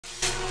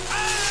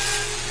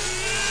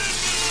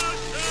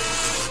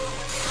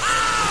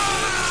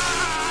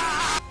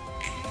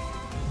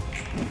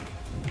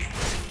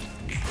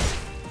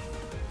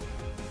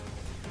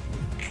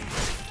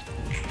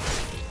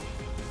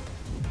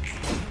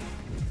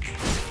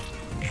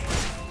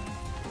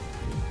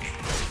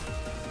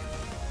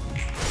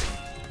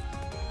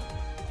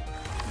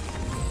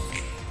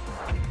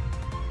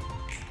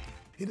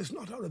It is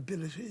not our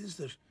abilities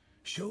that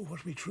show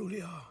what we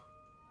truly are.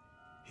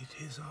 It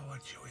is our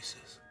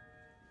choices.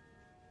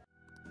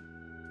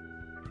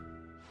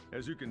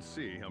 As you can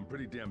see, I'm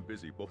pretty damn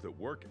busy both at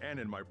work and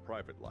in my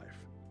private life.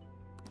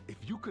 If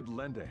you could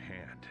lend a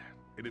hand,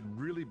 it'd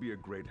really be a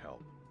great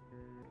help.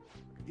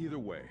 Either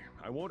way,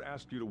 I won't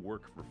ask you to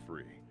work for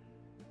free.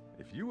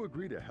 If you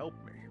agree to help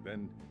me,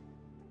 then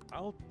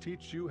I'll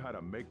teach you how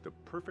to make the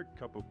perfect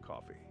cup of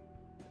coffee.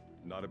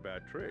 Not a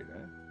bad trade,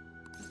 eh?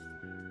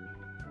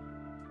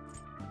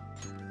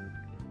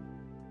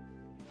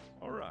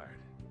 All right.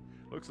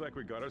 Looks like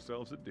we got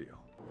ourselves a deal.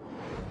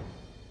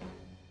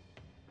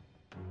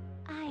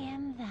 I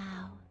am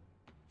thou.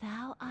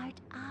 Thou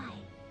art I.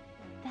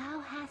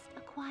 Thou hast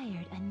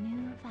acquired a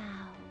new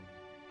vow.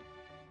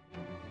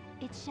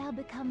 It shall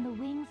become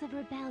the wings of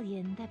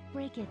rebellion that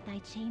breaketh thy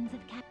chains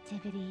of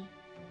captivity.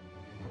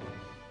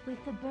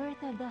 With the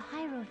birth of the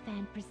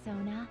Hierophant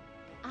persona,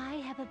 I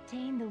have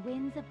obtained the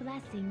winds of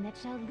blessing that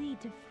shall lead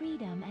to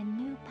freedom and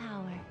new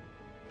power.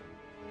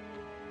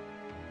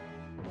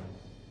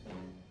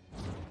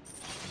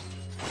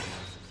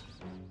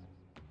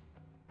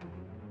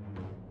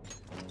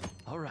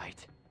 All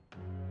right.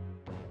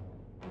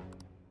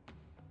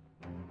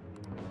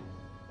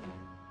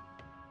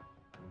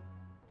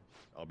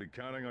 I'll be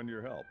counting on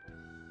your help.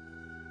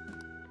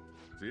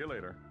 See you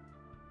later.